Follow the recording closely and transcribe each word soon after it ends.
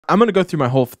I'm going to go through my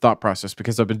whole thought process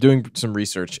because I've been doing some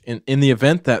research. In the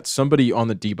event that somebody on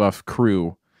the Debuff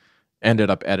crew ended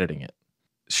up editing it,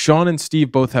 Sean and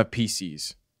Steve both have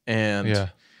PCs, and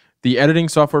the editing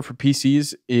software for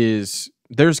PCs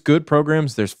there's good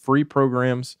programs, there's free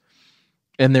programs,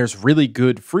 and there's really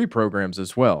good free programs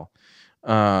as well.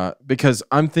 Because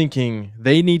I'm thinking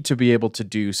they need to be able to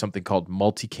do something called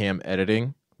multicam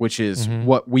editing, which is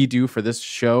what we do for this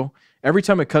show. Every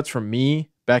time it cuts from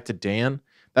me back to Dan,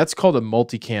 that's called a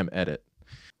multicam edit.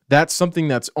 That's something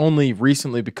that's only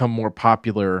recently become more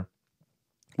popular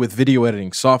with video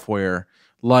editing software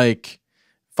like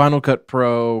Final Cut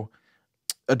Pro,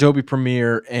 Adobe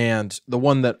Premiere, and the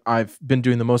one that I've been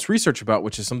doing the most research about,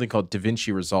 which is something called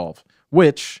DaVinci Resolve,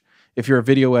 which, if you're a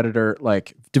video editor,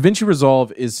 like DaVinci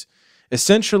Resolve is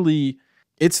essentially,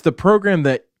 it's the program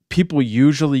that people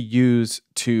usually use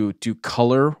to do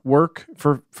color work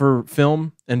for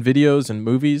film and videos and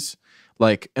movies.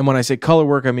 Like, and when I say color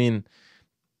work, I mean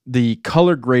the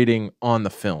color grading on the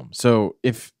film. So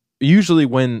if usually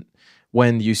when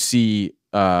you see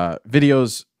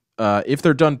videos, if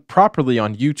they're done properly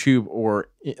on YouTube, or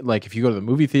like if you go to the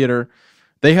movie theater,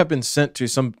 they have been sent to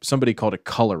somebody called a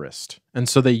colorist. And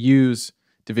so they use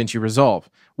DaVinci Resolve.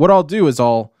 What I'll do is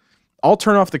I'll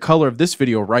turn off the color of this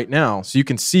video right now so you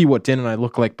can see what Dan and I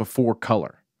look like before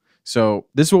color. So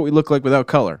this is what we look like without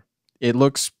color. It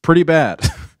looks pretty bad.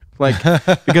 Like,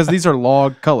 because these are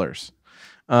log colors.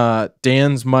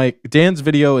 Dan's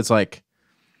video is like,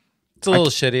 it's a little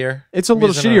shittier. It's a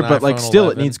little shittier, but like still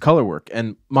it needs color work.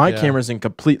 And my camera's in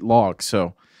complete log,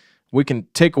 so we can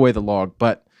take away the log,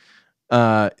 but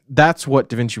that's what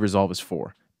DaVinci Resolve is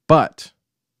for. But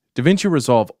DaVinci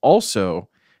Resolve also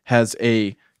has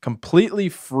a completely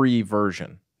free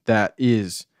version that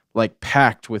is like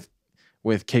packed with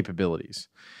capabilities.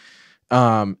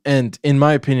 And in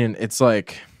my opinion, it's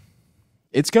like,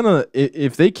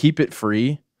 if they keep it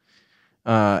free,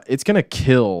 it's gonna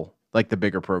kill like the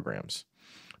bigger programs.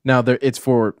 Now it's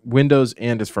for Windows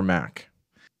and it's for Mac.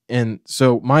 And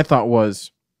so my thought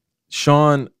was,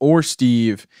 Sean or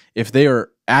Steve, if they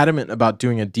are adamant about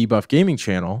doing a Debuff gaming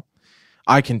channel,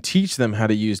 I can teach them how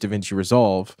to use DaVinci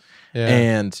Resolve. Yeah.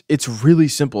 And it's really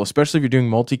simple, especially if you're doing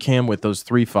multicam with those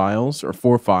 3 files or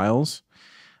 4 files.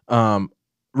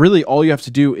 Really, all you have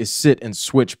to do is sit and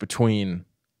switch between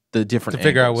the different angles.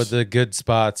 Figure out what the good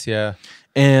spots,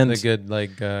 and the good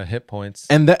like hit points.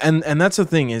 And that's the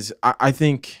thing is, I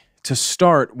think to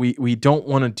start, we don't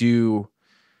want to do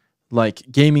like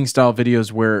gaming style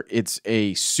videos where it's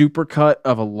a supercut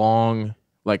of a long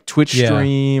like Twitch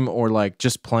stream or like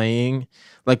just playing.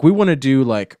 Like we want to do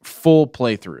like full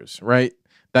playthroughs, right?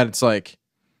 That it's like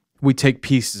we take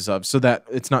pieces of so that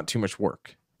it's not too much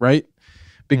work, right?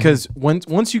 Because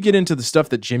once you get into the stuff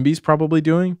that Jimby's probably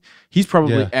doing, he's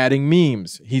probably adding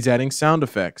memes. He's adding sound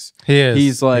effects.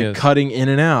 He's like cutting in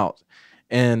and out.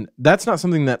 And that's not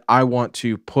something that I want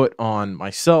to put on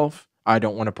myself. I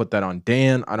don't want to put that on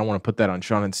Dan. I don't want to put that on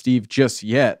Sean and Steve just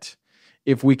yet.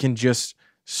 If we can just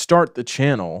start the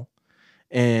channel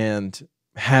and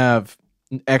have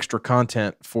extra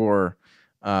content for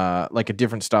like a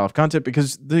different style of content,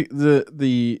 because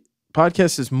the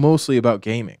podcast is mostly about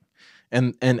gaming.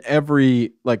 And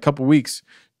every like couple weeks,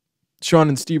 Sean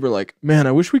and Steve are like, man,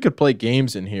 I wish we could play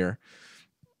games in here.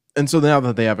 And so now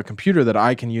that they have a computer that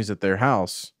I can use at their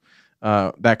house,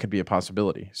 that could be a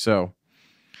possibility. So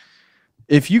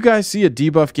if you guys see a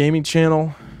Debuff gaming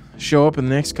channel show up in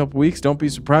the next couple weeks, don't be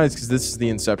surprised, because this is the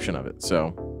inception of it.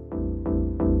 So